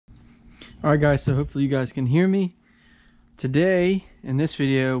Alright guys, so hopefully you guys can hear me. Today, in this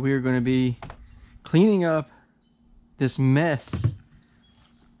video, we are going to be cleaning up this mess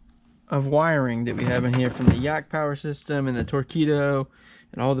of wiring that we have in here from the Yak-Power system and the Torpedo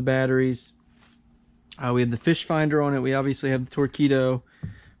and all the batteries. We have the fish finder on it. We obviously have the Torpedo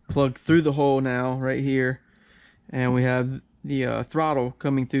plugged through the hole now, right here. And we have the throttle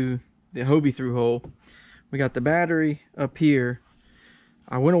coming through the Hobie through hole. We got the battery up here.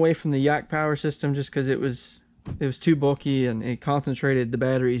 I went away from the Yak-Power system just because it was too bulky and it concentrated the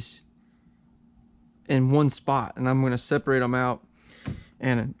batteries in one spot, and I'm going to separate them out,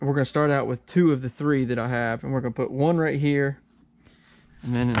 and we're going to start out with 2 of the 3 that I have, and we're going to put one right here,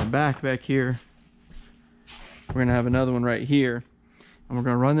 and then in the back here we're going to have another one right here, and we're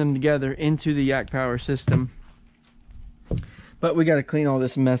going to run them together into the Yak-Power system. But we got to clean all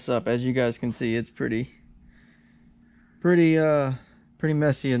this mess up. As you guys can see, it's pretty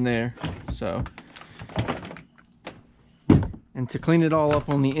messy in there. So, and to clean it all up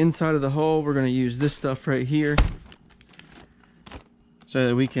on the inside of the hole, we're going to use this stuff right here so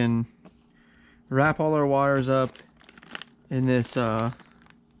that we can wrap all our wires up in this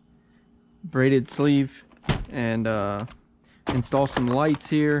braided sleeve and install some lights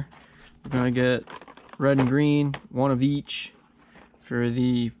here. We're going to get red and green, one of each for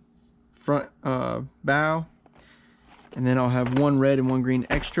the front bow. And then I'll have one red and one green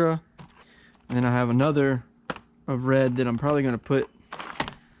extra. And then I have another of red that I'm probably going to put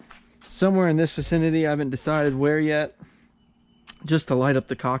somewhere in this vicinity. I haven't decided where yet. Just to light up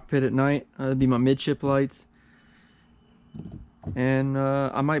the cockpit at night. That'd be my midship lights. And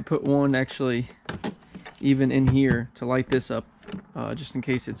I might put one actually even in here to light this up. Just in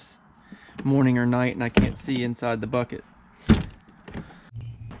case it's morning or night and I can't see inside the bucket.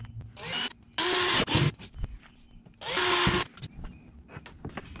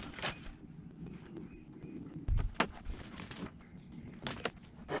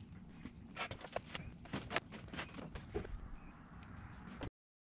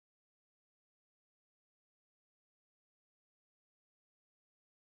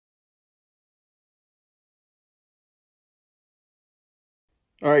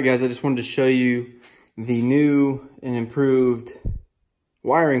 Alright guys, I just wanted to show you the new and improved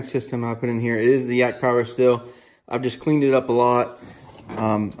wiring system I put in here. It is the Yak-Power still. I've just cleaned it up a lot.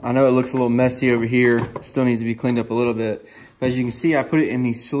 I know it looks a little messy over here. Still needs to be cleaned up a little bit. But as you can see, I put it in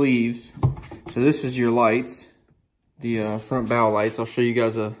these sleeves. So this is your lights, the front bow lights. I'll show you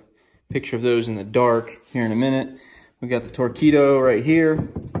guys a picture of those in the dark here in a minute. We got the Torpedo right here,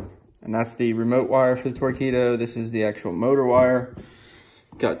 and that's the remote wire for the Torpedo. This is the actual motor wire.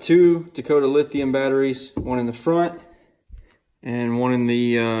 Got 2 Dakota lithium batteries, one in the front and one in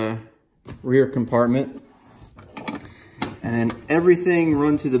the rear compartment. And then everything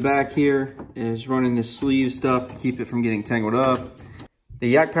run to the back here is running the sleeve stuff to keep it from getting tangled up. The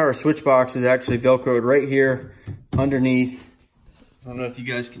Yak-Power switch box is actually Velcroed right here underneath. I don't know if you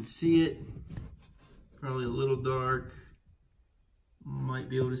guys can see it. Probably a little dark. Might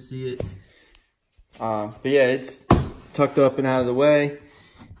be able to see it. But yeah, it's tucked up and out of the way.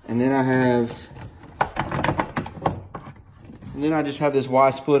 And then I just have this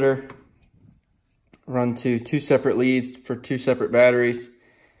Y splitter run to 2 separate leads for 2 separate batteries.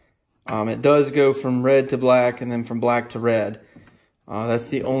 It does go from red to black and then from black to red. That's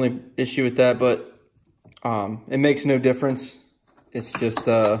the only issue with that, but it makes no difference. It's just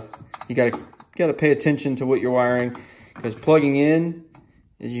you gotta pay attention to what you're wiring, because plugging in,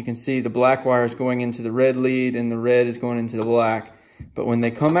 as you can see, the black wire is going into the red lead and the red is going into the black. But when they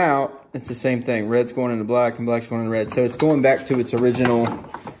come out, it's the same thing. Red's going into black and black's going into red. So it's going back to its original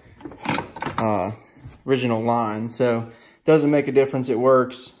line. So it doesn't make a difference. It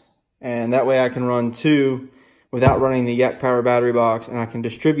works. And that way I can run 2 without running the Yak-Power battery box. And I can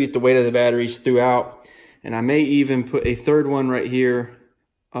distribute the weight of the batteries throughout. And I may even put a 3rd one right here,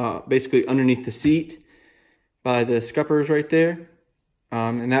 basically underneath the seat by the scuppers right there.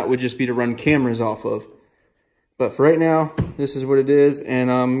 And that would just be to run cameras off of. But for right now, this is what it is,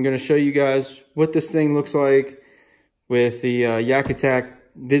 and I'm going to show you guys what this thing looks like with the Yak Attack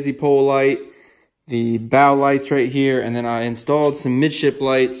Visi-Pole light, the bow lights right here, and then I installed some midship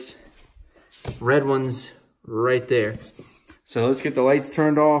lights, red ones right there. So let's get the lights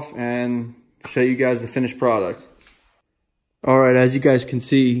turned off and show you guys the finished product. Alright, as you guys can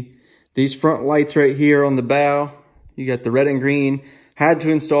see, these front lights right here on the bow, you got the red and green. Had to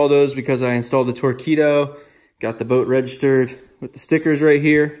install those because I installed the Torpedo. Got the boat registered with the stickers right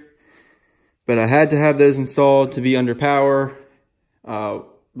here. But I had to have those installed to be under power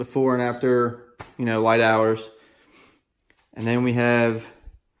before and after, light hours. And then we have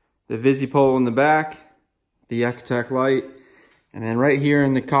the VisiPole in the back, the Yak-Attack light, and then right here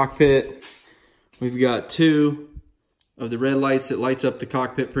in the cockpit, we've got 2 of the red lights that lights up the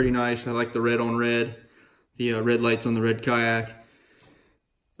cockpit pretty nice. I like the red on red, the red lights on the red kayak.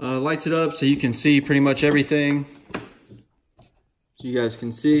 Lights it up so you can see pretty much everything. So you guys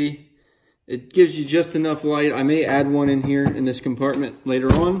can see. It gives you just enough light. I may add one in here in this compartment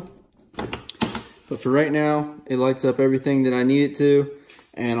later on. But for right now, it lights up everything that I need it to.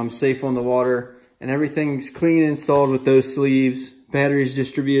 And I'm safe on the water. And everything's clean installed with those sleeves. Batteries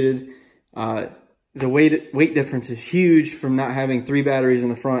distributed. The weight difference is huge from not having 3 batteries in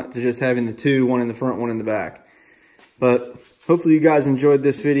the front to just having the 2, one in the front, one in the back. But hopefully you guys enjoyed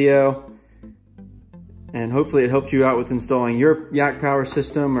this video. And hopefully it helped you out with installing your Yak-Power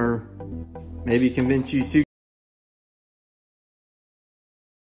system, or maybe convince you to